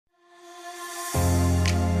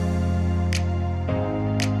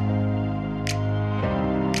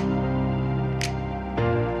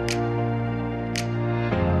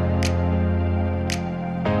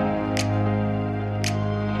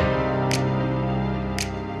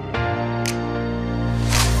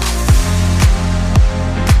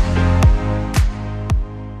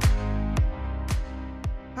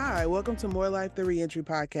welcome to More Life, the Reentry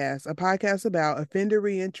Podcast, a podcast about offender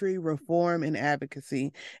reentry, reform, and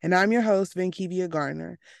advocacy. And I'm your host, Vankivia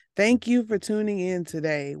Garner. Thank you for tuning in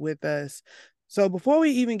today with us. So before we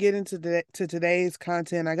even get into today's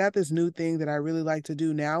content, I got this new thing that I really like to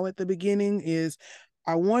do now at the beginning is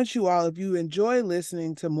I want you all, if you enjoy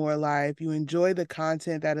listening to More Life, you enjoy the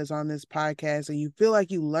content that is on this podcast, and you feel like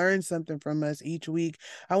you learn something from us each week,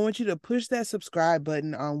 I want you to push that subscribe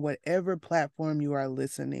button on whatever platform you are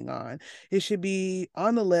listening on. It should be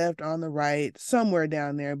on the left, on the right, somewhere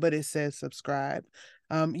down there, but it says subscribe.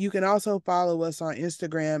 You can also follow us on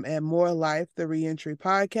Instagram at More Life, the Reentry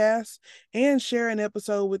Podcast, and share an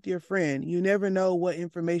episode with your friend. You never know what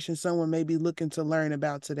information someone may be looking to learn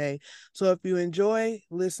about today. So if you enjoy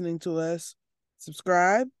listening to us,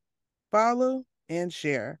 subscribe, follow, and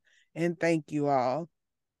share. And thank you all.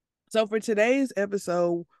 So for today's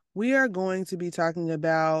episode, we are going to be talking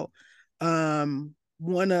about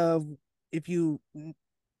one of, if you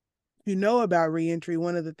know about reentry,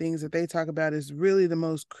 one of the things that they talk about is really the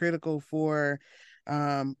most critical for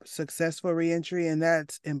successful reentry, and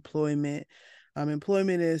that's employment.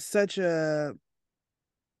 Employment is such a,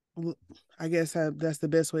 I guess that's the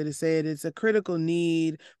best way to say it. It's a critical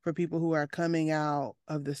need for people who are coming out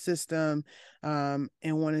of the system and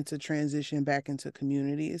wanting to transition back into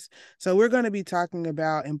communities. So we're going to be talking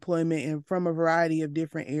about employment and from a variety of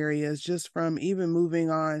different areas, just from even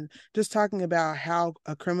moving on, just talking about how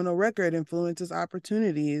a criminal record influences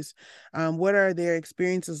opportunities. What are their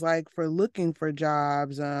experiences like for looking for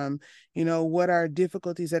jobs? What are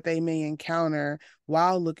difficulties that they may encounter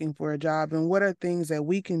while looking for a job, and what are things that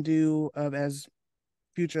we can do as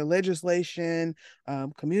future legislation,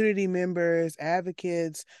 community members,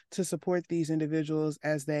 advocates to support these individuals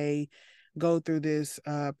as they go through this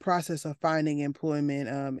process of finding employment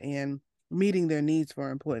and meeting their needs for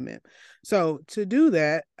employment. So to do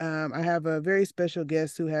that, I have a very special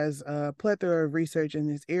guest who has a plethora of research in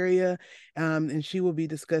this area, and she will be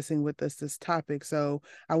discussing with us this topic. So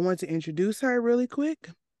I want to introduce her really quick.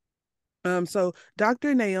 So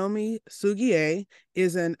Dr. Naomi Sugie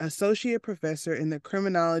is an associate professor in the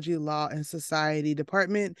Criminology, Law, and Society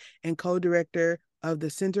Department and co-director of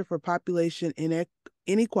the Center for Population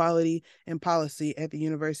Inequality and Policy at the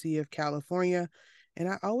University of California. And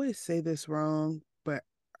I always say this wrong, but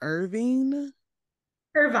Irvine?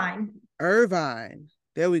 Irvine.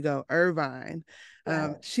 There we go, Irvine.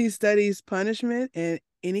 She studies punishment and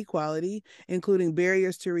inequality, including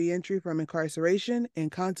barriers to reentry from incarceration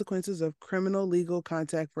and consequences of criminal legal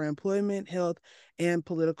contact for employment, health, and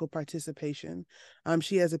political participation.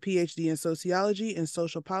 She has a PhD in sociology and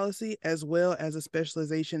social policy, as well as a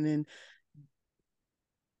specialization in,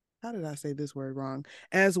 how did I say this word wrong?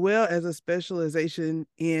 As well as a specialization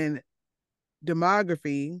in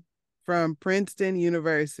demography from Princeton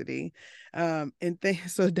University. So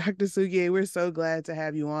Dr. Sugie, we're so glad to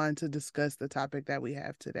have you on to discuss the topic that we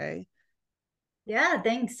have today. Yeah,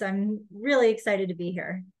 thanks. I'm really excited to be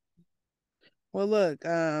here. Well, look,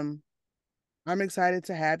 I'm excited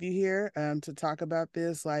to have you here to talk about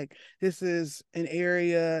this. Like, this is an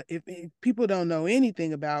area, if people don't know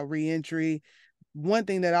anything about reentry, one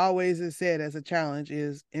thing that always is said as a challenge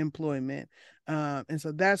is employment. And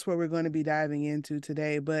so that's what we're going to be diving into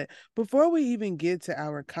today. But before we even get to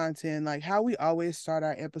our content, like how we always start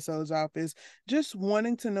our episodes off is just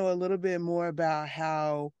wanting to know a little bit more about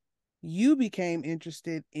how you became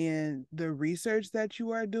interested in the research that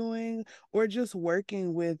you are doing or just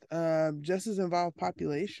working with justice involved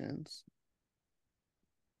populations.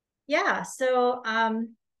 Yeah, so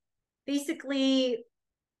basically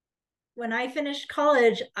when I finished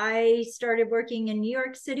college, I started working in New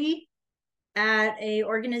York City at a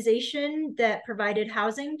organization that provided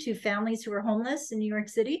housing to families who were homeless in New York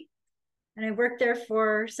City. And I worked there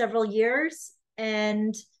for several years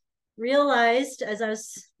and realized as I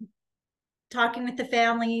was talking with the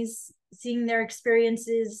families, seeing their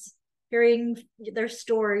experiences, hearing their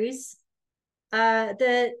stories,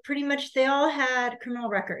 that pretty much they all had criminal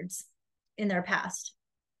records in their past.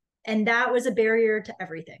 And that was a barrier to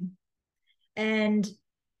everything. And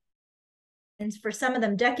for some of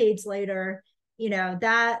them decades later,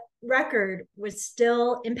 that record was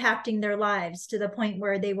still impacting their lives to the point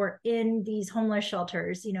where they were in these homeless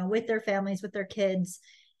shelters, with their families, with their kids.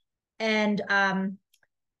 And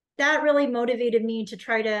that really motivated me to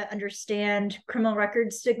try to understand criminal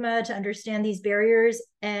record stigma, to understand these barriers.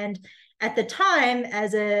 And at the time,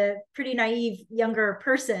 as a pretty naive younger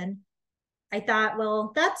person, I thought,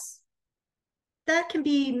 well, that's that can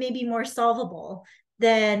be maybe more solvable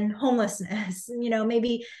than homelessness.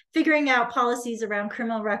 Maybe figuring out policies around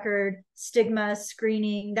criminal record, stigma,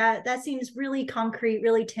 screening, that seems really concrete,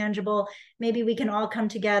 really tangible. Maybe we can all come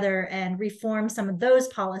together and reform some of those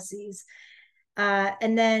policies.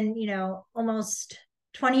 And then, almost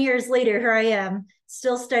 20 years later, here I am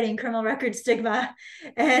still studying criminal record stigma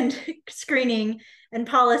and screening and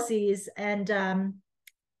policies. Yeah,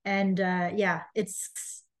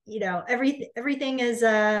 it's, everything is,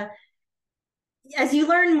 as you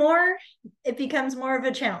learn more, it becomes more of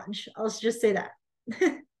a challenge. I'll just say that.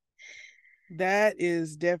 That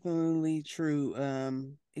is definitely true.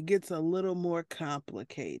 It gets a little more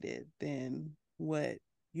complicated than what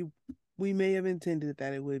you we may have intended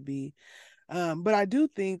that it would be. But I do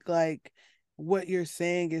think like what you're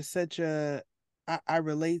saying is such a I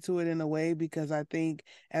relate to it in a way because I think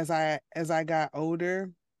as I got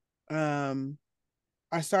older, um,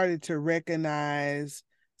 I started to recognize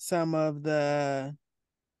some of the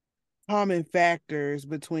common factors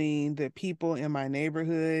between the people in my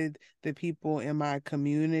neighborhood, the people in my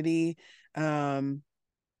community, um,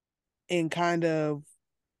 and kind of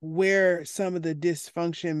where some of the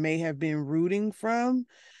dysfunction may have been rooting from.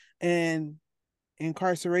 And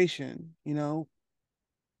incarceration,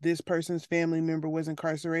 this person's family member was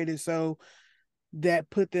incarcerated, so that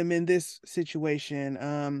put them in this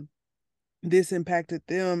situation. This impacted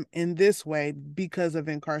them in this way because of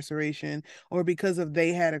incarceration or because of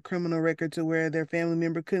they had a criminal record to where their family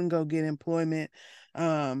member couldn't go get employment.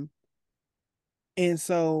 um and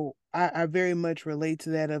so I very much relate to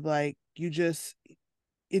that of like it just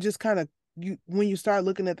kind of you when you start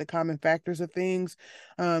looking at the common factors of things,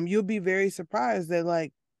 you'll be very surprised that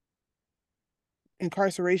like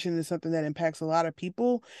incarceration is something that impacts a lot of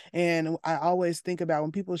people. And I always think about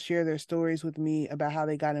when people share their stories with me about how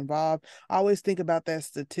they got involved, I always think about that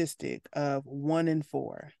statistic of 1 in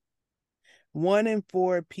 4. 1 in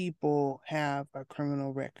 4 people have a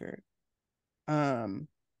criminal record. Um,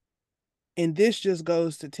 and this just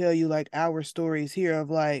goes to tell you like our stories here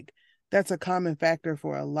of like that's a common factor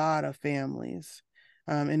for a lot of families.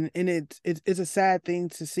 And it's a sad thing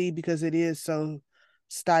to see because it is so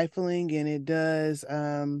stifling and it does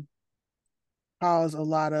cause a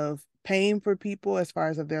lot of pain for people as far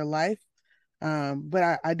as of their life.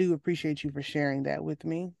 But I do appreciate you for sharing that with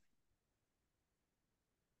me.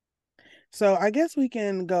 So I guess we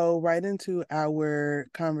can go right into our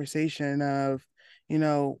conversation of, you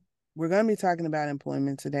know, we're going to be talking about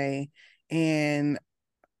employment today. And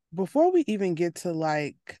before we even get to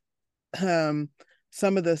like um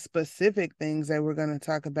some of the specific things that we're going to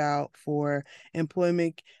talk about for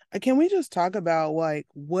employment, can we just talk about like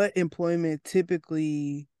what employment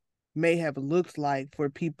typically may have looked like for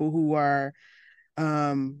people who are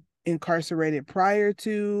incarcerated prior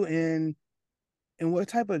to and what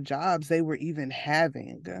type of jobs they were even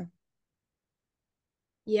having?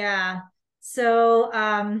 Yeah. So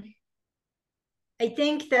I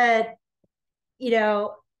think that, you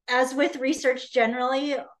know, as with research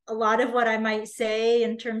generally, a lot of what I might say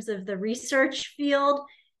in terms of the research field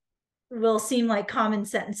will seem like common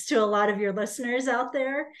sense to a lot of your listeners out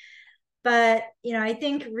there. But, I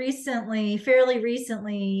think recently, fairly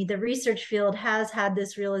recently, the research field has had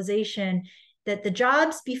this realization that the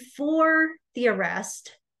jobs before the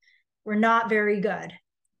arrest were not very good,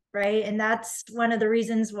 right? And that's one of the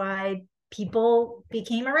reasons why people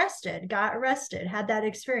became arrested, got arrested, had that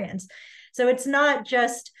experience. So it's not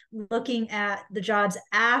just looking at the jobs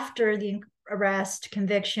after the arrest,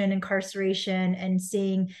 conviction, incarceration, and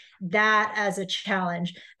seeing that as a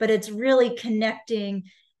challenge, but it's really connecting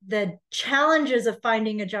the challenges of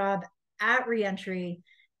finding a job at reentry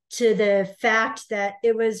to the fact that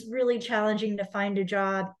it was really challenging to find a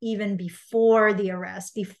job even before the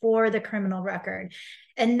arrest, before the criminal record.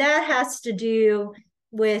 And that has to do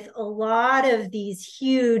with a lot of these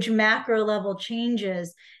huge macro level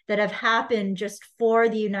changes that have happened just for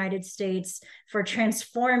the United States, for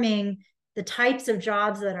transforming the types of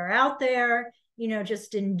jobs that are out there.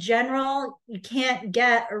 Just in general, you can't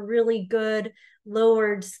get a really good,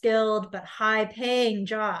 lowered skilled, but high paying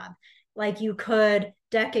job like you could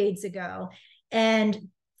decades ago. And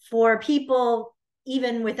for people,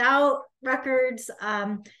 even without records,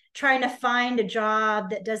 trying to find a job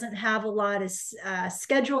that doesn't have a lot of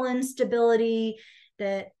schedule instability,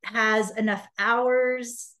 that has enough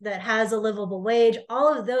hours, that has a livable wage,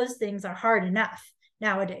 all of those things are hard enough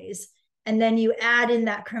nowadays. And then you add in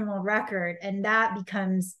that criminal record, and that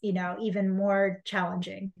becomes, even more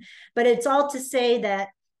challenging. But it's all to say that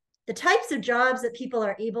the types of jobs that people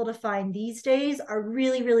are able to find these days are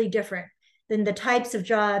really, really different than the types of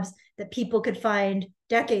jobs that people could find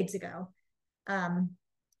decades ago. Um,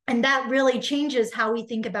 and that really changes how we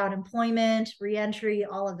think about employment, reentry,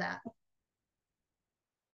 all of that.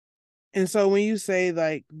 And so when you say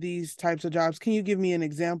like these types of jobs, can you give me an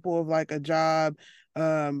example of like a job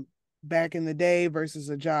um back in the day versus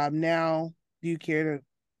a job now? Do you care to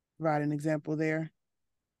provide an example there?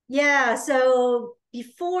 Yeah, so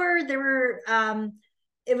before there were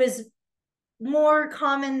it was more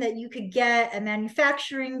common that you could get a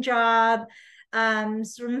manufacturing job,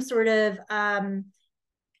 some sort of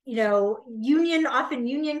union, often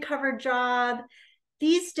union covered job.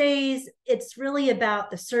 These days, it's really about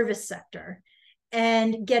the service sector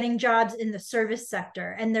and getting jobs in the service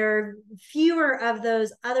sector. And there are fewer of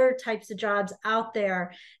those other types of jobs out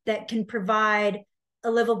there that can provide a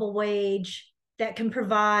livable wage, that can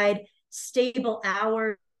provide stable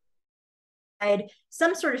hours,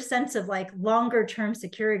 some sort of sense of like longer term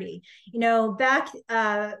security. Back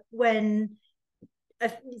when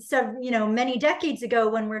so many decades ago,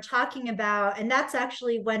 when we're talking about, and that's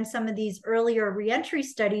actually when some of these earlier reentry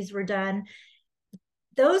studies were done,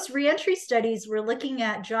 those reentry studies were looking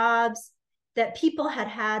at jobs that people had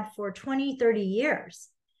had for 20, 30 years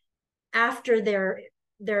after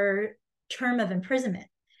their term of imprisonment.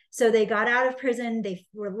 So they got out of prison, they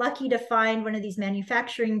were lucky to find one of these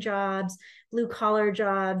manufacturing jobs, blue collar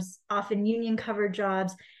jobs, often union covered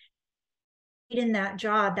jobs. In that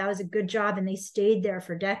job, that was a good job, and they stayed there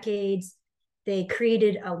for decades. They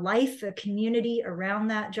created a life, a community around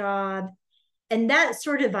that job. And that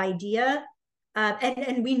sort of idea,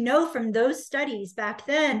 and we know from those studies back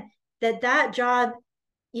then that that job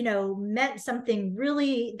meant something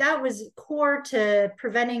really, that was core to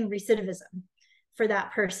preventing recidivism for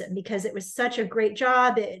that person, because it was such a great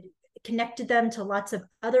job. It connected them to lots of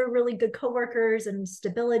other really good coworkers and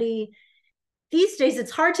stability. These days,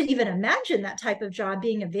 it's hard to even imagine that type of job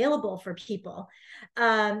being available for people.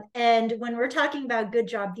 And when we're talking about good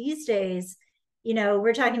job these days,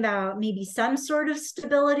 we're talking about maybe some sort of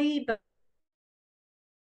stability, but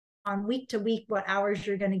on week to week, what hours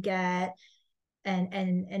you're going to get.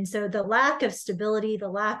 And so the lack of stability, the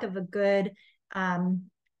lack of a good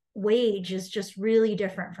wage is just really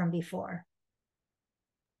different from before.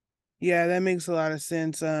 Yeah, that makes a lot of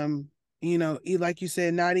sense. Like you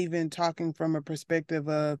said, not even talking from a perspective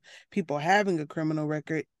of people having a criminal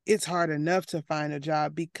record, it's hard enough to find a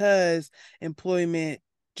job because employment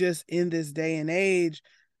just in this day and age,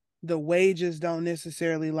 the wages don't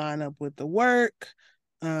necessarily line up with the work.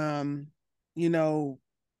 Um, you know,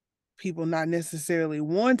 People not necessarily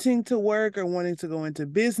wanting to work or wanting to go into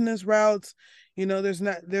business routes. There's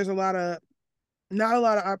a lot of not a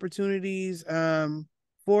lot of opportunities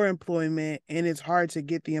for employment, and it's hard to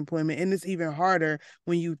get the employment, and it's even harder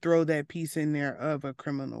when you throw that piece in there of a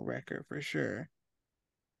criminal record for sure.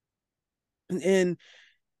 And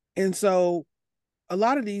and so a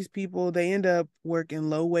lot of these people, they end up working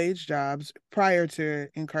low wage jobs prior to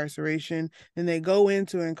incarceration, and they go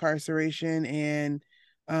into incarceration, and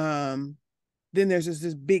um then there's just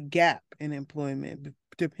this big gap in employment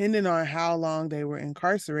depending on how long they were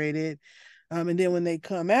incarcerated. And then when they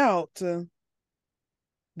come out,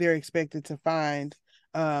 they're expected to find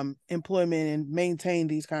employment and maintain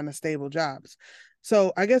these kind of stable jobs.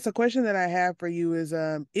 So I guess a question that I have for you is,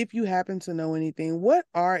 if you happen to know anything, what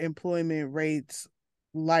are employment rates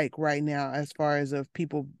like right now as far as of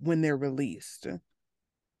people when they're released?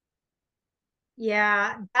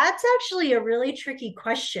 Yeah, that's actually a really tricky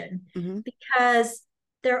question, Mm-hmm. because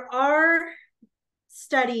there are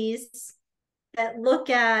studies that look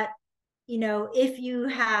at, if you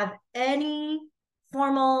have any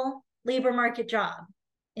formal labor market job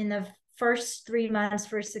in the first 3 months,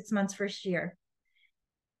 first 6 months, first year.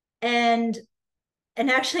 And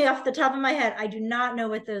actually, off the top of my head, I do not know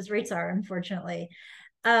what those rates are, unfortunately.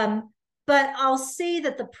 But I'll say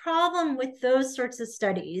that the problem with those sorts of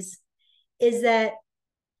studies is that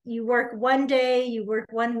you work one day, you work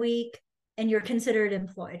 1 week, and you're considered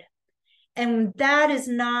employed. And that is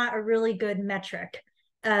not a really good metric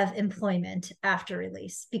of employment after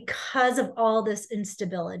release, because of all this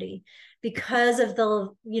instability, because of the,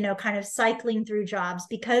 kind of cycling through jobs,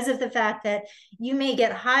 because of the fact that you may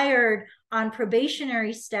get hired on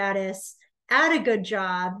probationary status at a good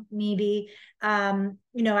job, maybe, at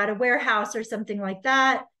a warehouse or something like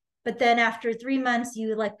that. But then after 3 months,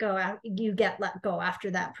 you get let go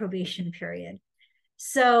after that probation period.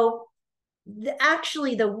 So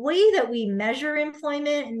actually, the way that we measure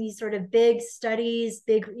employment in these sort of big studies,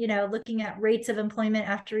 looking at rates of employment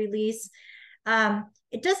after release,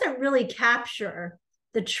 it doesn't really capture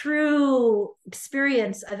the true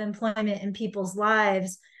experience of employment in people's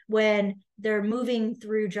lives when they're moving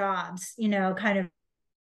through jobs, kind of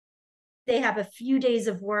they have a few days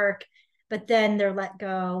of work, but then they're let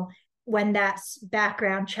go when that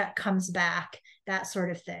background check comes back, that sort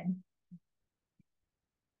of thing.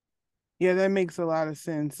 Yeah, that makes a lot of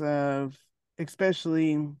sense of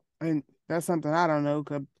especially, and that's something I don't know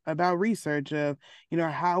about research of,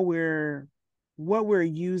 how what we're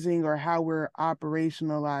using or how we're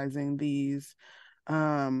operationalizing these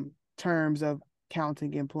terms of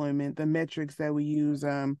counting employment, the metrics that we use.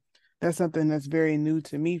 That's something that's very new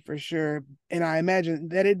to me for sure. And I imagine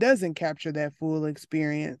that it doesn't capture that full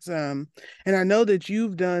experience. And I know that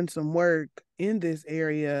you've done some work in this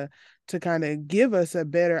area to kind of give us a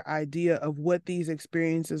better idea of what these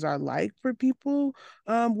experiences are like for people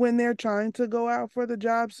when they're trying to go out for the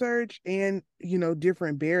job search and,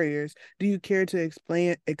 different barriers. Do you care to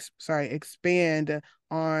expand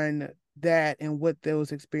on that and what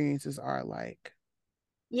those experiences are like?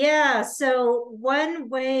 Yeah. So, one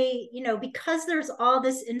way, because there's all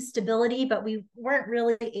this instability, but we weren't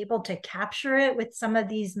really able to capture it with some of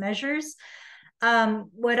these measures.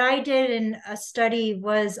 What I did in a study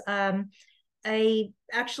was I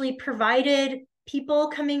actually provided people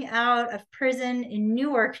coming out of prison in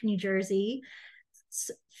Newark, New Jersey,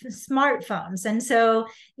 smartphones. And so,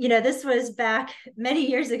 this was back many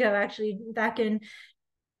years ago, actually, back in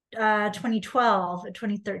 2012 or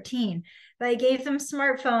 2013. But I gave them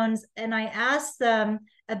smartphones and I asked them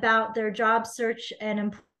about their job search and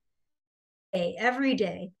employment every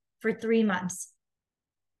day for 3 months.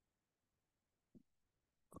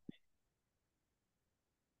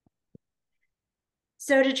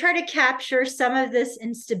 So, to try to capture some of this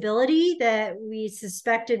instability that we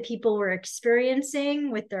suspected people were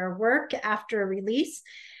experiencing with their work after release,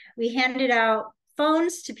 we handed out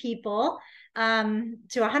phones to people,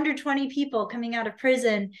 to 120 people coming out of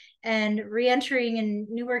prison and reentering in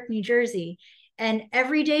Newark, New Jersey. And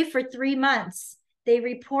every day for 3 months, they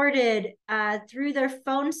reported through their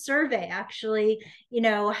phone survey, actually,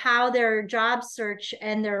 how their job search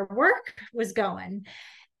and their work was going.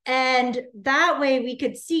 And that way we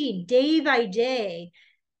could see day by day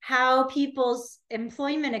how people's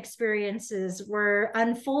employment experiences were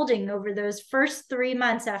unfolding over those first 3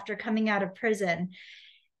 months after coming out of prison.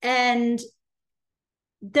 And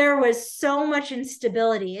there was so much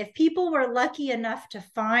instability. If people were lucky enough to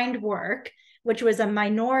find work, which was a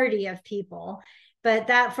minority of people, but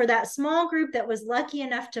that for that small group that was lucky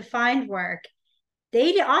enough to find work,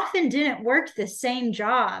 they often didn't work the same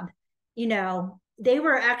job. They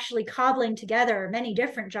were actually cobbling together many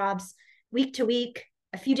different jobs week to week,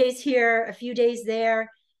 a few days here, a few days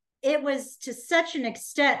there. It was to such an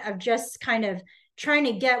extent of just kind of trying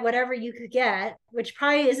to get whatever you could get, which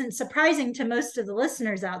probably isn't surprising to most of the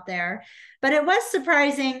listeners out there, but it was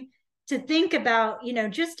surprising to think about,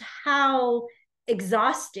 just how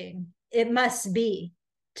exhausting it must be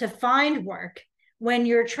to find work when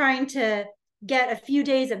you're trying to get a few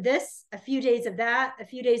days of this, a few days of that, a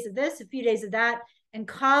few days of this, a few days of that, and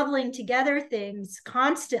cobbling together things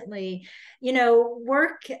constantly.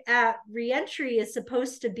 Work at reentry is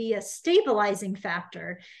supposed to be a stabilizing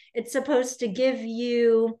factor. It's supposed to give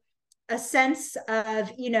you a sense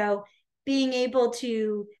of, being able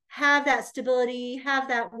to have that stability, have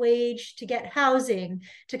that wage, to get housing,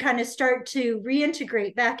 to kind of start to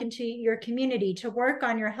reintegrate back into your community, to work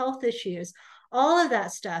on your health issues, all of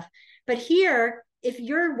that stuff. But here, if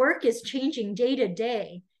your work is changing day to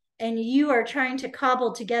day and you are trying to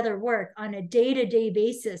cobble together work on a day-to-day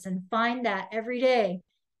basis and find that every day,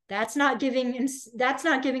 that's not giving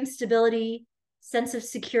stability, sense of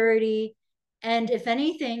security. And if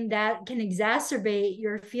anything, that can exacerbate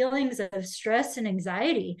your feelings of stress and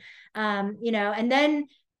anxiety. And then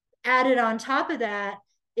added on top of that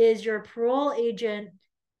is your parole agent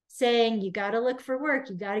saying, you got to look for work,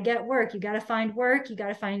 you got to get work, you got to find work, you got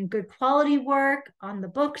to find good quality work, on the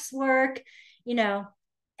books work, you know.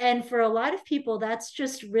 And for a lot of people, that's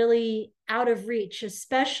just really out of reach,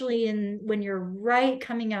 especially when you're right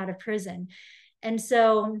coming out of prison. And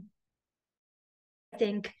so I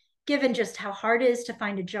think, given just how hard it is to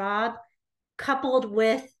find a job, coupled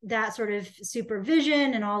with that sort of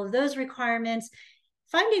supervision and all of those requirements,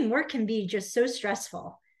 finding work can be just so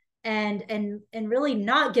stressful, and really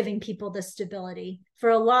not giving people the stability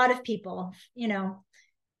for a lot of people,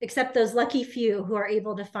 except those lucky few who are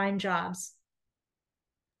able to find jobs.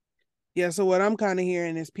 Yeah, so what I'm kind of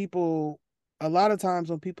hearing is people, a lot of times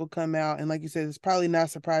when people come out, and like you said, it's probably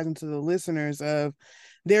not surprising to the listeners of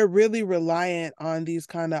they're really reliant on these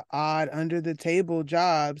kind of odd under the table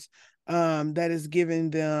jobs that is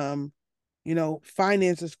giving them,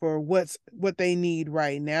 finances for what they need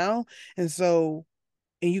right now. And so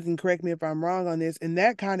and you can correct me if I'm wrong on this, and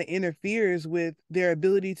that kind of interferes with their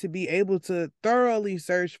ability to be able to thoroughly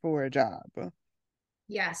search for a job.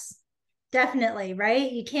 Yes, definitely.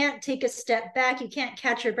 Right. You can't take a step back. You can't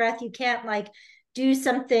catch your breath. You can't like do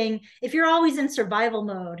something. If you're always in survival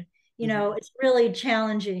mode, Mm-hmm. it's really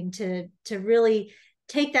challenging to really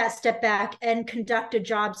take that step back and conduct a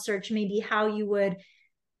job search, maybe how you would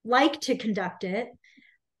like to conduct it.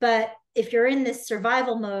 But if you're in this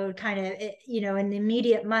survival mode, kind of, in the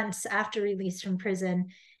immediate months after release from prison,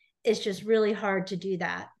 it's just really hard to do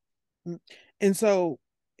that. And so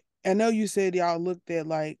I know you said y'all looked at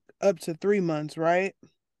like up to 3 months, right?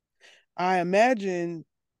 I imagine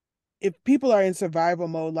if people are in survival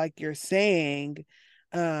mode, like you're saying,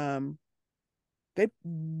 um, they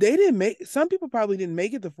didn't make, some people probably didn't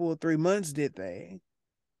make it the full 3 months, did they?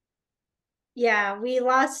 Yeah, we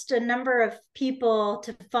lost a number of people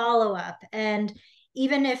to follow up. And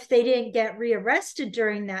even if they didn't get rearrested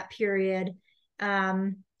during that period,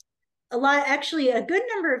 um, actually, a good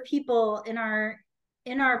number of people in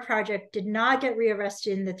our project did not get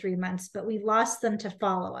rearrested in the 3 months, but we lost them to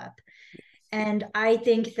follow up. And I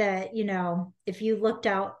think that, if you looked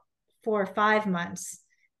out 4 or 5 months,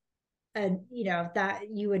 that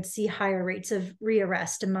you would see higher rates of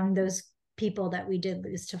rearrest among those people that we did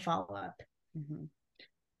lose to follow up. Mm-hmm.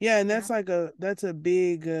 Yeah, and Yeah. that's a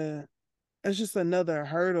big that's just another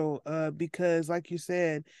hurdle because like you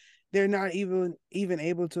said, they're not even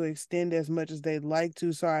able to extend as much as they'd like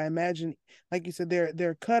to. So I imagine, like you said,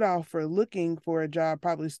 their cutoff for looking for a job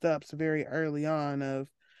probably stops very early on of,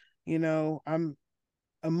 I'm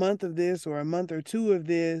a month of this or a month or two of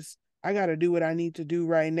this, I got to do what I need to do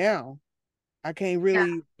right now. I can't Yeah.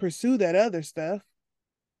 really pursue that other stuff.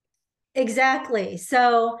 Exactly.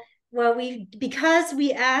 So, because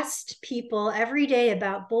we asked people every day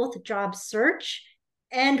about both job search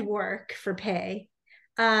and work for pay,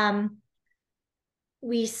 um,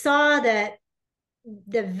 we saw that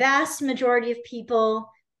the vast majority of people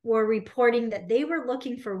were reporting that they were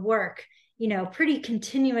looking for work, pretty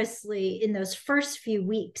continuously in those first few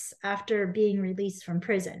weeks after being released from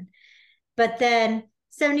prison. But then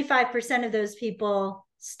 75% of those people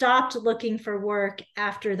stopped looking for work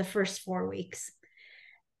after the first 4 weeks.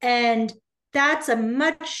 And that's a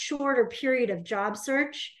much shorter period of job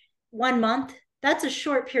search. 1 month, that's a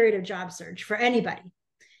short period of job search for anybody.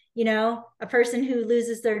 A person who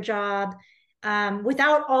loses their job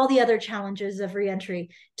without all the other challenges of reentry,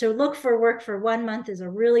 to look for work for 1 month is a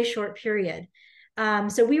really short period.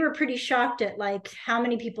 So we were pretty shocked at like how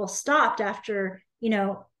many people stopped after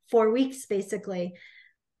 4 weeks basically.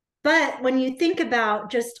 But when you think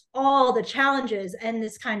about just all the challenges and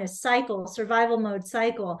this kind of cycle, survival mode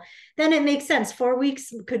cycle, then it makes sense. 4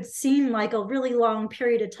 weeks could seem like a really long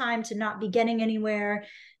period of time to not be getting anywhere,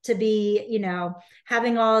 to be,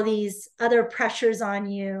 having all these other pressures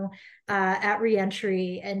on you at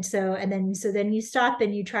reentry. And so then you stop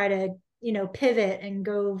and you try to, pivot and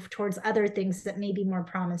go towards other things that may be more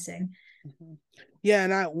promising. Mm-hmm. Yeah,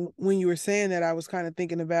 and when you were saying that, I was kind of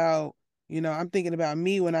thinking about, I'm thinking about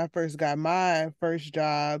me when I first got my first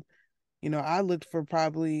job. I looked for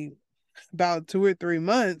probably about 2 or 3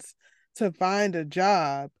 months to find a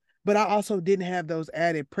job, but I also didn't have those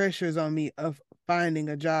added pressures on me of finding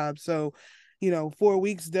a job. So, 4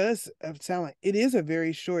 weeks does sound like it is a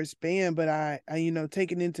very short span, but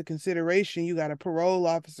taking into consideration, you got a parole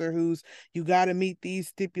officer you got to meet these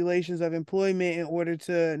stipulations of employment in order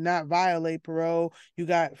to not violate parole. You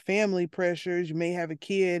got family pressures. You may have a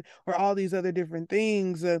kid or all these other different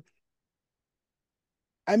things.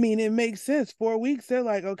 I mean, it makes sense. 4 weeks, they're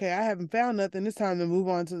like, okay, I haven't found nothing. It's time to move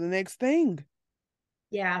on to the next thing.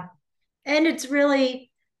 Yeah. And it's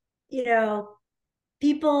really, you know,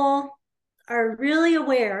 people are really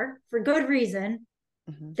aware for good reason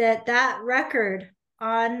Mm-hmm. that record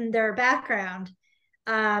on their background,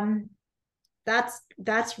 um,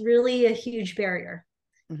 that's really a huge barrier,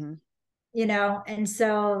 Mm-hmm. and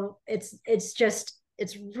so it's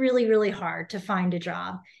really really hard to find a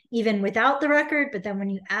job even without the record, but then when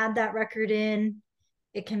you add that record in,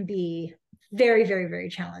 it can be very very very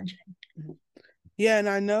challenging. Mm-hmm. Yeah, and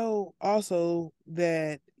I know also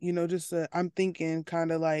that, just I'm thinking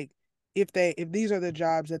kind of like if these are the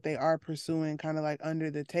jobs that they are pursuing, kind of like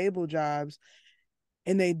under the table jobs,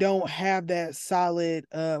 and they don't have that solid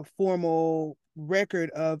formal record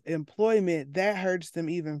of employment, that hurts them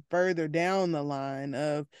even further down the line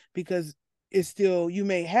of because it's still you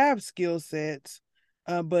may have skill sets,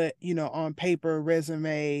 but on paper,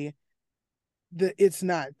 resume, it's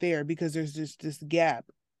not there because there's just this gap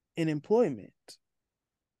in employment.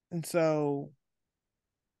 And so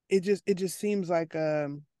it just seems like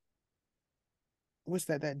what's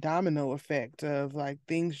that domino effect of like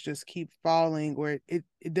things just keep falling, or it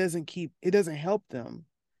doesn't help them.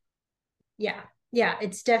 Yeah. Yeah.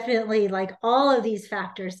 It's definitely like all of these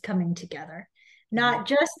factors coming together, Mm-hmm. not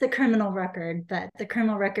just the criminal record, but the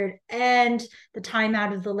criminal record and the time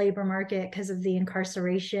out of the labor market because of the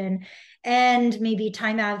incarceration, and maybe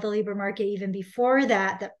time out of the labor market even before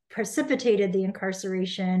that, that precipitated the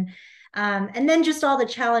incarceration. And then just all the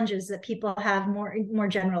challenges that people have more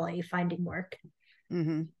generally finding work.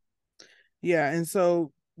 Mm-hmm. Yeah, and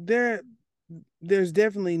so there's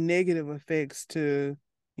definitely negative effects to,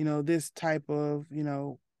 this type of,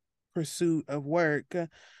 pursuit of work.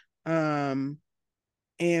 Um,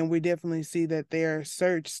 and we definitely see that their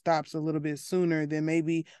search stops a little bit sooner than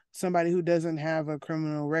maybe somebody who doesn't have a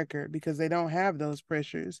criminal record because they don't have those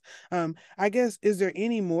pressures. I guess, is there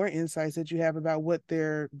any more insights that you have about what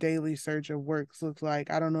their daily search of works looks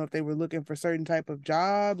like? I don't know if they were looking for certain type of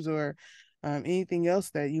jobs or anything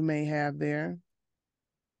else that you may have there.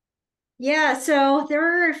 Yeah, so there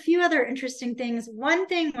were a few other interesting things. One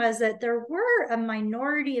thing was that there were a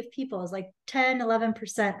minority of people, it was like 10,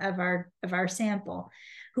 11% of our sample,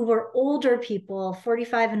 who were older people,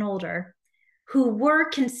 45 and older, who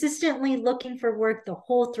were consistently looking for work the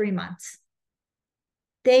whole 3 months.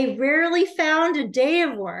 They rarely found a day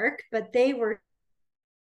of work, but they were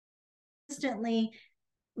consistently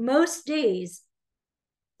most days,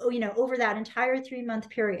 over that entire 3 month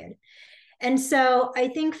period. And so I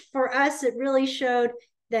think for us, it really showed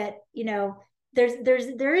that,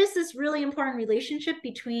 there is this really important relationship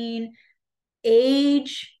between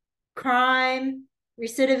age, crime,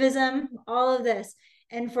 recidivism, all of this.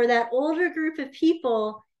 And for that older group of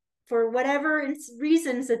people, for whatever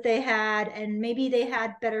reasons that they had, and maybe they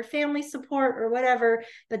had better family support or whatever,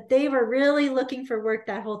 but they were really looking for work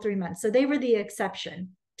that whole 3 months. So they were the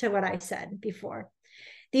exception to what I said before.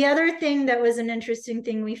 The other thing that was an interesting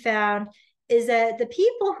thing we found is that the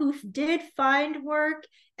people who did find work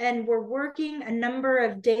and were working a number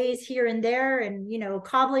of days here and there and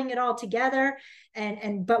cobbling it all together,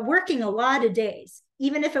 and but working a lot of days,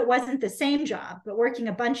 even if it wasn't the same job, but working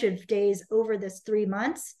a bunch of days over this 3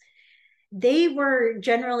 months, they were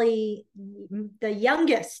generally the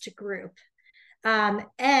youngest group.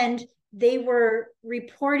 And they were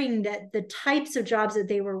reporting that the types of jobs that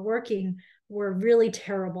they were working were really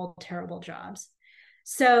terrible, terrible jobs.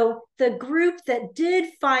 So the group that did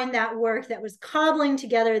find that work, that was cobbling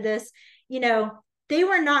together this, they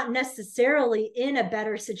were not necessarily in a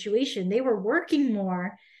better situation. They were working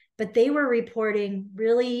more, but they were reporting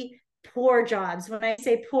really poor jobs. When I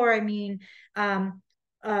say poor, I mean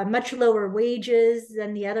much lower wages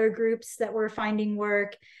than the other groups that were finding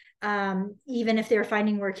work. Even if they were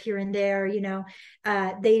finding work here and there,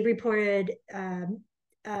 they reported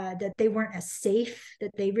that they weren't as safe,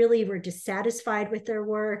 that they really were dissatisfied with their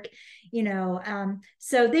work,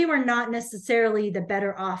 so they were not necessarily the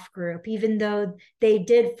better off group, even though they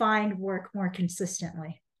did find work more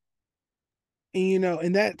consistently. And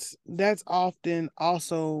and that's often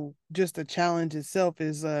also just a challenge itself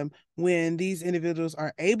is when these individuals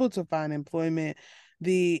are able to find employment,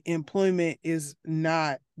 the employment is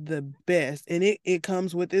not the best, and it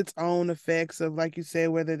comes with its own effects of, like you said,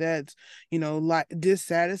 whether that's like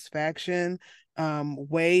dissatisfaction,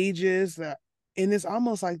 wages, and it's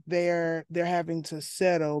almost like they're having to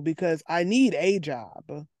settle because I need a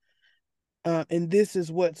job, and this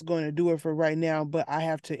is what's going to do it for right now, but I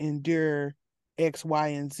have to endure X, Y,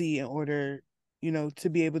 and Z in order, to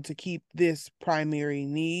be able to keep this primary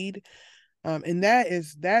need. And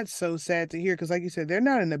that's so sad to hear because, like you said, they're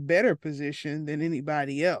not in a better position than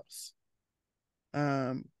anybody else.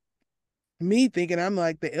 Um, Me thinking I'm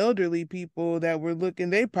like the elderly people that were looking,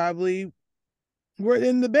 they probably were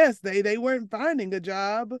in the best. They weren't finding a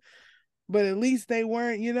job, but at least they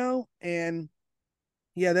weren't, and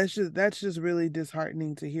yeah, that's just really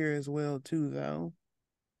disheartening to hear as well too, though.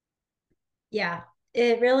 Yeah,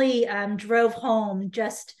 it really drove home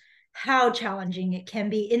just how challenging it can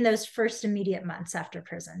be in those first immediate months after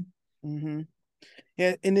prison. Mm-hmm.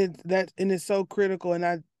 Yeah, and it's so critical.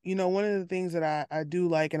 And one of the things that I do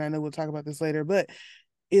like, and I know we'll talk about this later, but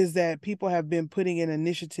is that people have been putting in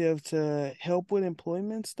initiative to help with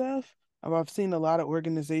employment stuff. I've seen a lot of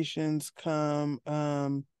organizations come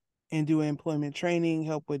and do employment training,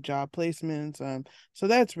 help with job placements. So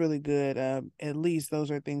that's really good. At least those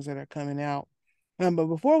are things that are coming out. But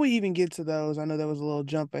before we even get to those, I know there was a little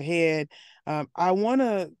jump ahead. I want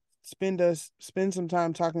to spend some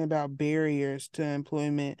time talking about barriers to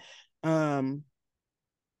employment. Um,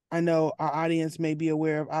 I know our audience may be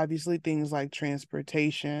aware of obviously things like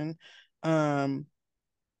transportation. Um,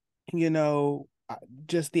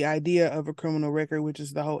 just the idea of a criminal record, which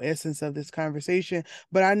is the whole essence of this conversation.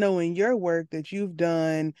 But I know in your work that you've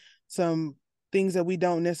done some things that we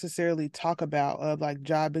don't necessarily talk about, of like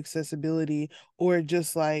job accessibility or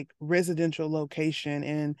just like residential location,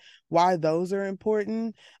 and why those are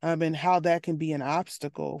important, and how that can be an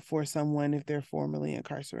obstacle for someone if they're formerly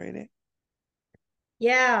incarcerated.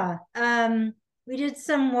 Yeah. We did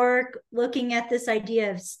some work looking at this idea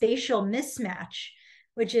of spatial mismatch,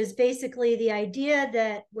 which is basically the idea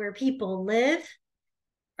that where people live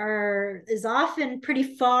is often pretty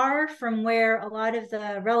far from where a lot of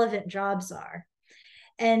the relevant jobs are.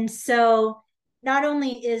 And so not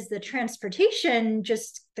only is the transportation,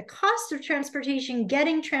 just the cost of transportation,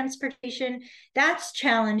 getting transportation, that's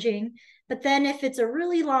challenging. But then if it's a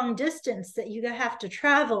really long distance that you have to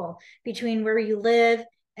travel between where you live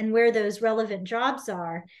and where those relevant jobs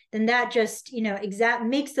are, then that just,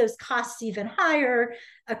 makes those costs even higher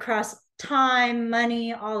across time,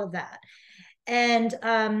 money, all of that. And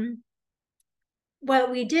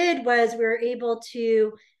what we did was we were able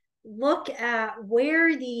to look at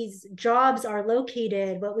where these jobs are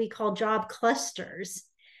located, what we call job clusters.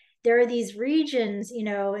 There are these regions, in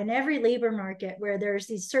every labor market where there's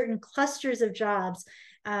these certain clusters of jobs,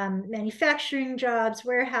 manufacturing jobs,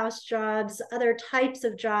 warehouse jobs, other types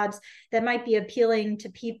of jobs that might be appealing to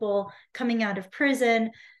people coming out of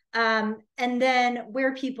prison, and then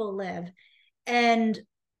where people live. And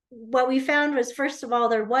what we found was, first of all,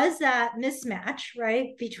 there was that mismatch,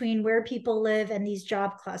 right, between where people live and these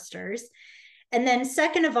job clusters. And then,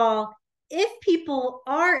 second of all, if people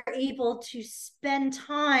are able to spend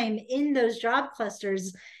time in those job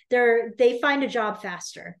clusters, they find a job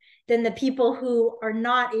faster than the people who are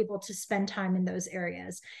not able to spend time in those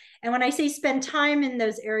areas. And when I say spend time in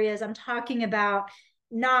those areas, I'm talking about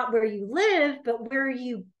not where you live, but where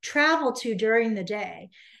you travel to during the day.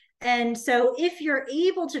 And so if you're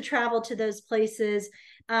able to travel to those places,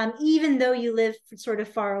 even though you live sort of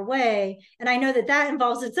far away, and I know that that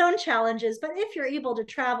involves its own challenges, but if you're able to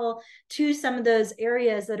travel to some of those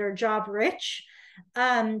areas that are job rich,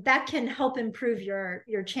 that can help improve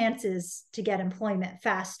your chances to get employment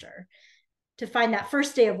faster, to find that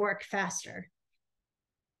first day of work faster.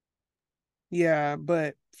 Yeah,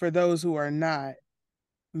 but for those who are not,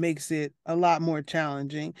 makes it a lot more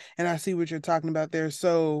challenging. And I see what you're talking about there.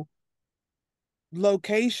 So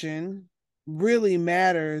location really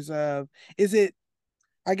matters. Of is it,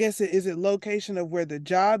 I guess is it location of where the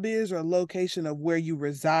job is, or location of where you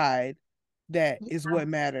reside, that is Yeah. what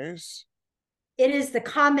matters? It is the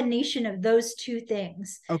combination of those two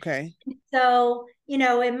things. Okay. So,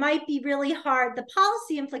 it might be really hard. The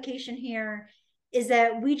policy implication here is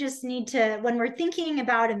that we just need to, when we're thinking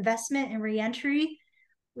about investment and reentry,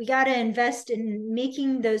 we got to invest in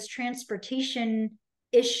making those transportation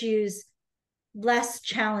issues less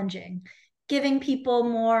challenging, giving people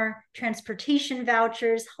more transportation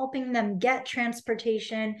vouchers, helping them get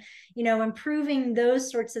transportation, improving those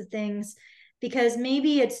sorts of things, because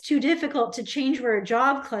maybe it's too difficult to change where a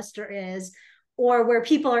job cluster is or where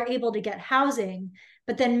people are able to get housing,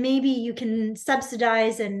 but then maybe you can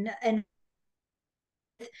subsidize and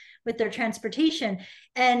with their transportation.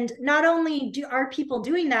 And not only are people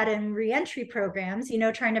doing that in reentry programs,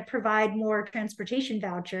 trying to provide more transportation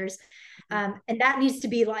vouchers, and that needs to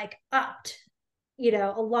be like upped,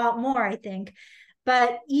 a lot more, I think.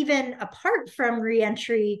 But even apart from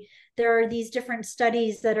reentry, there are these different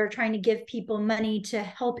studies that are trying to give people money to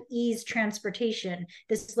help ease transportation,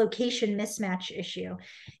 this location mismatch issue.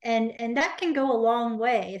 And that can go a long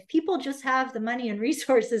way. If people just have the money and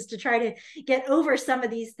resources to try to get over some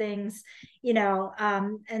of these things,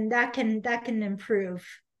 and that can improve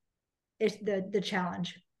the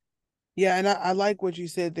challenge. Yeah, and I like what you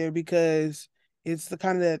said there, because it's the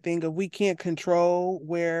kind of that thing of we can't control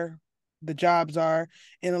where the jobs are.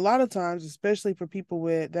 And a lot of times, especially for people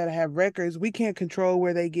with that have records, we can't control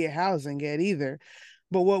where they get housing at either.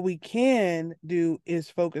 But what we can do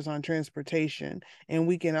is focus on transportation, and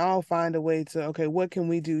we can all find a way to, okay, what can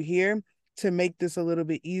we do here to make this a little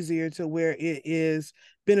bit easier, to where it is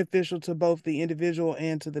beneficial to both the individual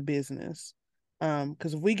and to the business.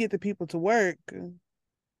 Because if we get the people to work,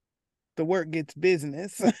 the work gets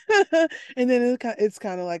business. And then it's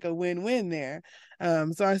kind of like a win-win there.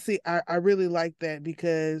 So I really like that,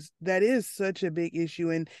 because that is such a big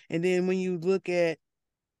issue. And then when you look at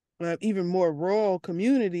even more rural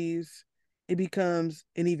communities, it becomes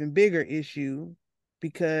an even bigger issue,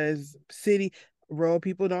 because rural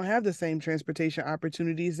people don't have the same transportation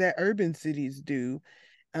opportunities that urban cities do.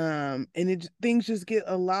 And things just get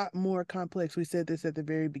a lot more complex. We said this at the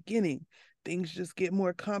very beginning. Things just get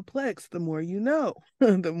more complex the more you know,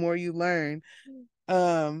 the more you learn.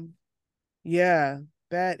 Um, yeah,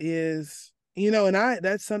 that is, and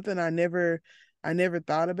that's something I never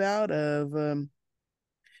thought about of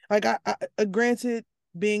like granted,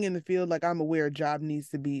 being in the field, like I'm aware jobs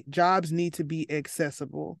need to be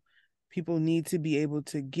accessible. People need to be able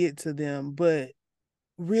to get to them, but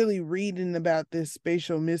really reading about this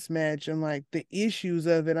spatial mismatch and like the issues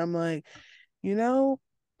of it, I'm like, you know,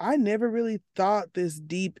 I never really thought this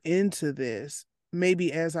deep into this,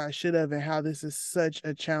 maybe as I should have, and how this is such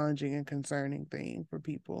a challenging and concerning thing for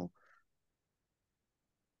people.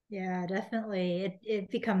 Yeah, definitely.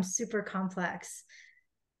 It becomes super complex.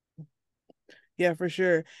 Yeah, for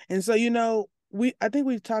sure. And so, I think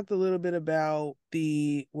we've talked a little bit about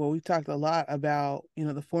we've talked a lot about,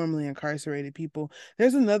 the formerly incarcerated people.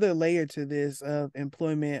 There's another layer to this of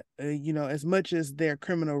employment, as much as their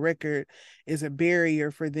criminal record is a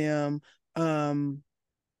barrier for them,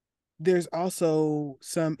 there's also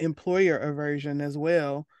some employer aversion as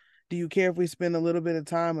well. Do you care if we spend a little bit of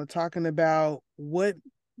time of talking about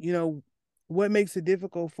you know, what makes it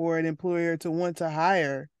difficult for an employer to want to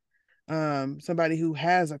hire somebody who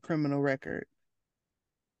has a criminal record?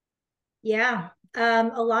 Yeah. A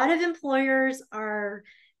lot of employers are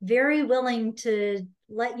very willing to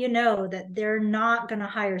let you know that they're not going to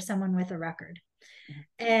hire someone with a record.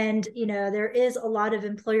 And, there is a lot of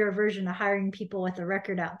employer aversion to hiring people with a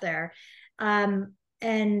record out there.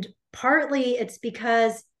 And partly it's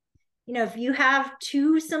because, if you have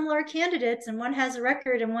two similar candidates and one has a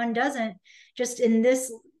record and one doesn't, just in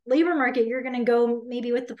this labor market, you're going to go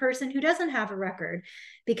maybe with the person who doesn't have a record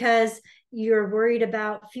because you're worried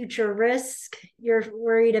about future risk. You're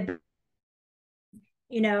worried about,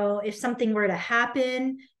 if something were to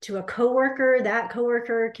happen to a coworker, that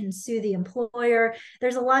coworker can sue the employer.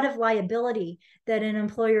 There's a lot of liability that an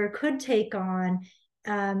employer could take on.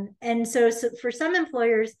 And so for some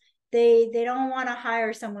employers, they don't want to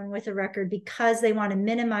hire someone with a record because they want to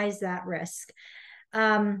minimize that risk.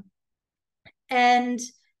 And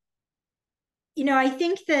I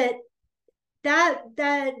think that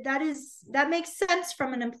makes sense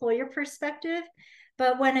from an employer perspective,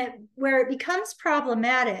 but where it becomes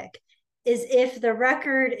problematic is if the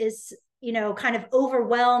record is, kind of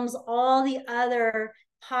overwhelms all the other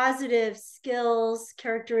positive skills,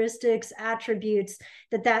 characteristics, attributes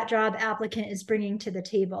that job applicant is bringing to the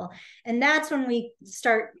table. And that's when we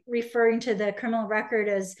start referring to the criminal record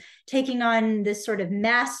as taking on this sort of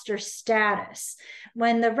master status,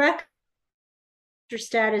 when the record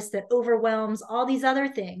status that overwhelms all these other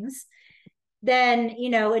things, then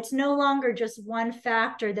it's no longer just one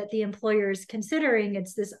factor that the employer is considering,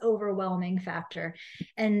 it's this overwhelming factor.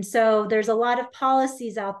 And so there's a lot of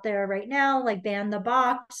policies out there right now, like ban the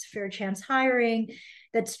box, fair chance hiring,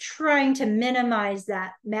 that's trying to minimize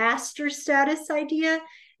that master status idea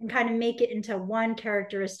and kind of make it into one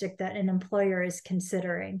characteristic that an employer is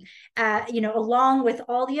considering, along with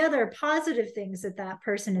all the other positive things that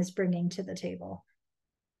person is bringing to the table.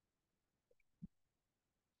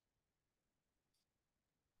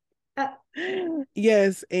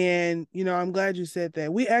 Yes, and I'm glad you said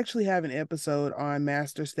that. We actually have an episode on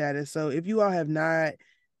master status. So if you all have not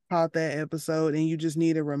caught that episode and you just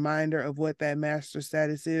need a reminder of what that master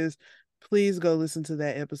status is, please go listen to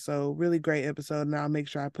that episode. Really great episode, and I'll make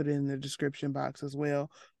sure I put it in the description box as well.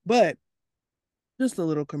 But just a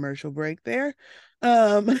little commercial break there.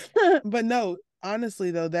 But no,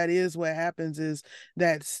 honestly though, that is what happens, is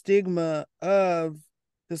that stigma of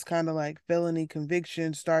this kind of like felony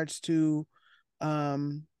conviction starts to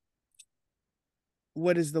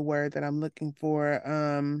what is the word that I'm looking for?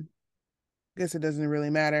 I guess it doesn't really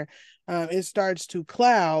matter. It starts to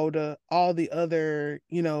cloud all the other,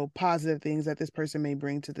 positive things that this person may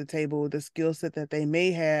bring to the table, the skill set that they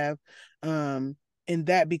may have. And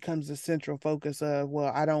that becomes the central focus of, well,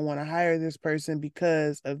 I don't want to hire this person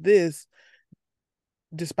because of this,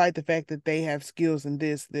 despite the fact that they have skills in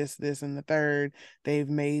this, and the third. They've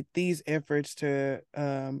made these efforts to,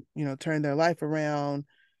 turn their life around,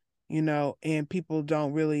 and people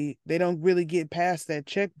they don't really get past that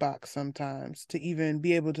checkbox sometimes to even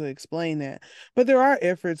be able to explain that. But there are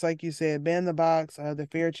efforts, like you said, ban the box, the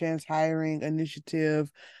fair chance hiring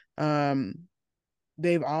initiative.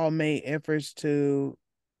 They've all made efforts to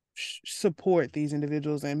support these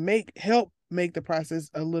individuals and help make the process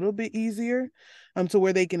a little bit easier, to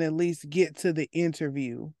where they can at least get to the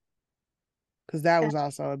interview, because that was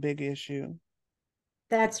also a big issue.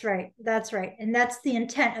 That's right. That's right. And that's the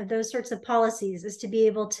intent of those sorts of policies, is to be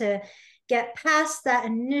able to get past that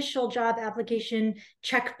initial job application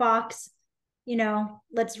checkbox.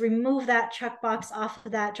 Let's remove that checkbox off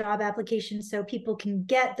of that job application so people can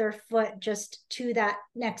get their foot just to that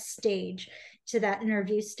next stage, to that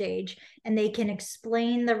interview stage, and they can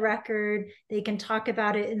explain the record. They can talk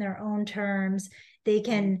about it in their own terms. They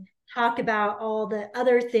can talk about all the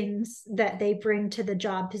other things that they bring to the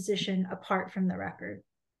job position apart from the record.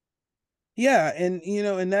 Yeah,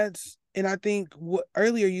 and I think what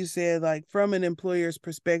earlier you said, like from an employer's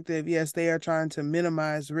perspective, yes, they are trying to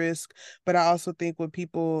minimize risk, but I also think what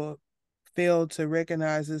people fail to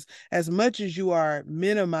recognize is as much as you are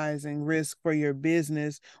minimizing risk for your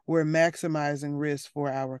business, we're maximizing risk for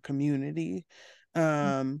our community.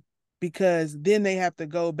 Um, because then they have to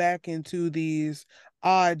go back into these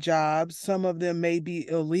odd jobs. Some of them may be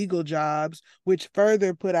illegal jobs, which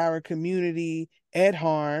further put our community at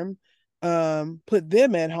harm, put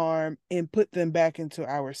them at harm, and put them back into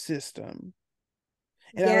our system.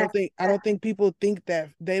 And Yeah. I don't think people think that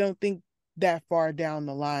they don't think that far down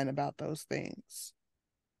the line about those things.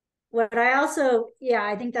 What I also, yeah,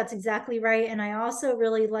 I think that's exactly right. And I also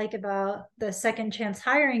really like about the second chance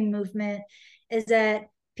hiring movement is that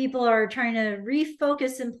people are trying to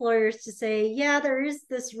refocus employers to say, yeah, there is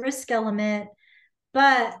this risk element,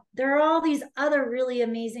 but there are all these other really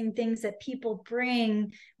amazing things that people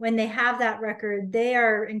bring when they have that record. They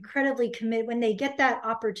are incredibly committed when they get that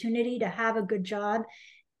opportunity to have a good job,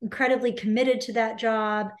 incredibly committed to that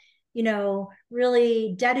job,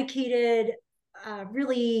 really dedicated,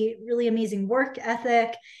 really, really amazing work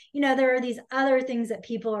ethic. There are these other things that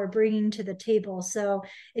people are bringing to the table. So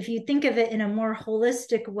if you think of it in a more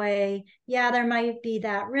holistic way, yeah, there might be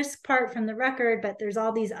that risk part from the record, but there's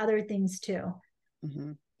all these other things too.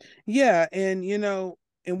 Mm-hmm. Yeah, and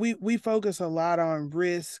and we focus a lot on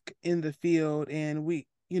risk in the field, and we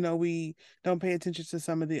don't pay attention to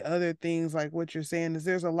some of the other things like what you're saying is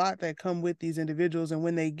there's a lot that come with these individuals, and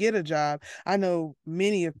when they get a job, I know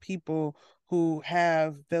many of people who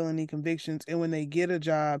have felony convictions, and when they get a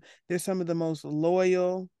job, they're some of the most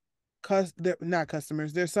loyal they're not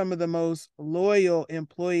customers, they're some of the most loyal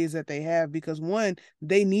employees that they have because one,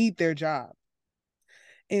 they need their job,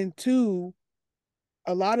 and two,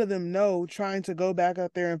 a lot of them know trying to go back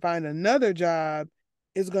out there and find another job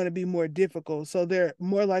is going to be more difficult. So they're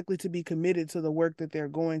more likely to be committed to the work that they're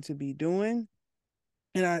going to be doing.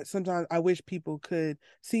 And I wish people could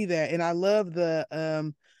see that. And I love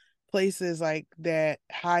the places like that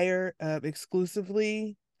hire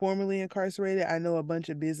exclusively formerly incarcerated. I know a bunch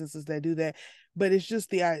of businesses that do that, but it's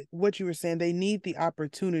just what you were saying. They need the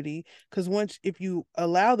opportunity because once if you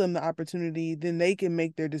allow them the opportunity, then they can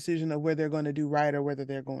make their decision of whether they're going to do right or whether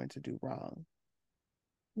they're going to do wrong.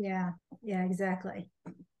 Yeah, yeah, exactly.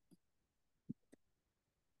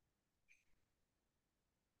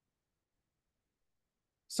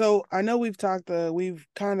 So I know we've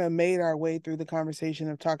kind of made our way through the conversation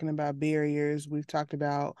of talking about barriers. We've talked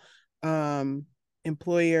about um,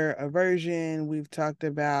 employer aversion. We've talked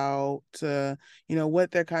about,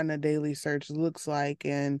 what their kind of daily search looks like.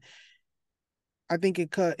 And I think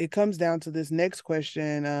it comes down to this next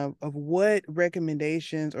question of what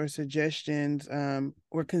recommendations or suggestions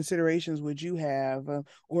or considerations would you have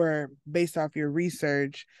or based off your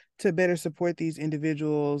research to better support these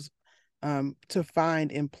individuals to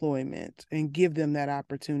find employment and give them that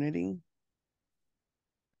opportunity?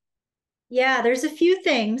 Yeah, there's a few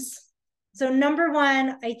things. So, number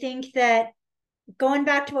one, I think that going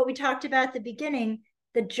back to what we talked about at the beginning,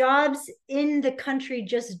 the jobs in the country,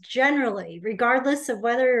 just generally, regardless of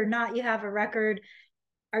whether or not you have a record,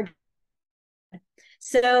 are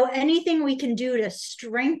so anything we can do to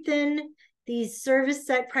strengthen these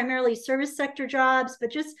primarily service sector jobs,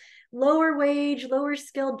 but just lower wage, lower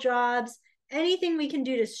skilled jobs, anything we can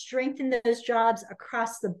do to strengthen those jobs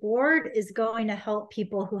across the board is going to help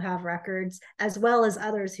people who have records as well as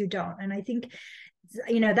others who don't. And I think,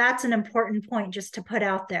 that's an important point just to put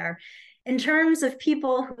out there. In terms of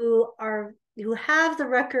people who have the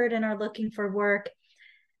record and are looking for work,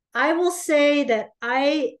 I will say that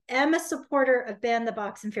I am a supporter of ban the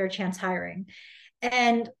box and fair chance hiring.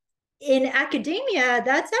 And in academia,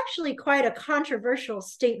 that's actually quite a controversial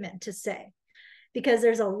statement to say because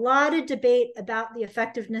there's a lot of debate about the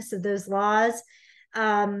effectiveness of those laws.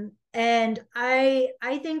 And I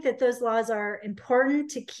think that those laws are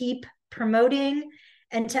important to keep promoting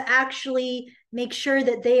and to actually make sure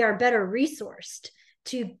that they are better resourced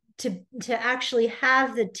to actually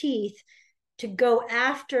have the teeth to go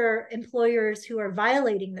after employers who are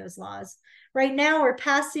violating those laws. Right now, we're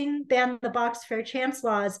passing ban the box fair chance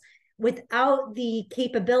laws without the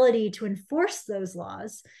capability to enforce those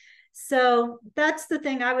laws. So that's the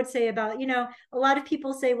thing I would say about, a lot of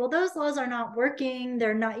people say, well, those laws are not working.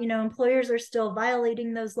 They're not, employers are still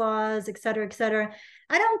violating those laws, et cetera, et cetera.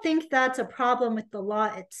 I don't think that's a problem with the law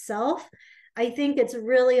itself. I think it's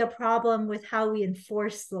really a problem with how we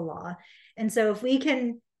enforce the law. And so if we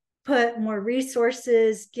can put more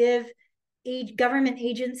resources, give government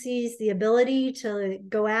agencies the ability to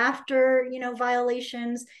go after,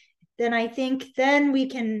 violations, then I think then we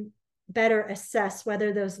can better assess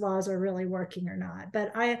whether those laws are really working or not.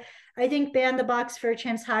 But I think ban the box, fair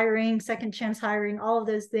chance hiring, second chance hiring, all of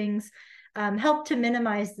those things help to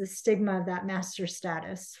minimize the stigma of that master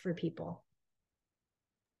status for people.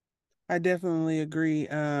 I definitely agree.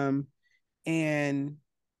 And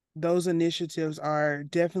those initiatives are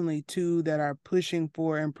definitely two that are pushing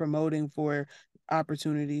for and promoting for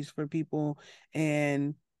opportunities for people.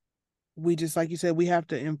 And we just, like you said, we have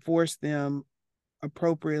to enforce them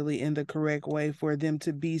appropriately in the correct way for them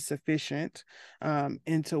to be sufficient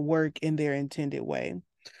and to work in their intended way.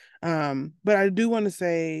 But I do want to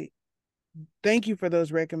say thank you for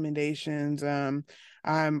those recommendations. I'm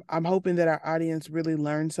hoping that our audience really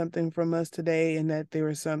learned something from us today and that there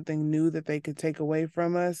was something new that they could take away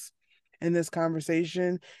from us in this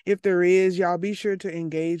conversation. If there is, y'all be sure to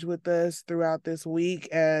engage with us throughout this week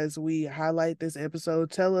as we highlight this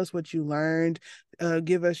episode. Tell us what you learned.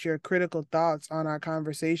 Give us your critical thoughts on our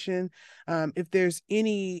conversation. If there's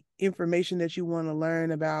any information that you want to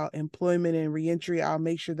learn about employment and reentry, I'll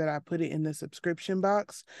make sure that I put it in the subscription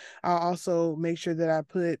box. I'll also make sure that I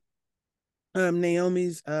put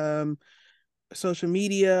Naomi's social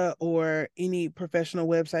media or any professional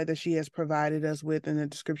website that she has provided us with in the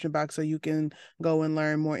description box so you can go and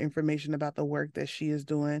learn more information about the work that she is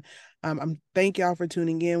doing. Thank y'all for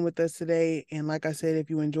tuning in with us today. And like I said, if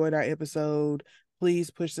you enjoyed our episode, please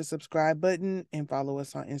push the subscribe button and follow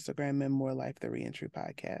us on Instagram and More Life the Reentry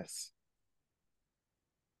Podcast.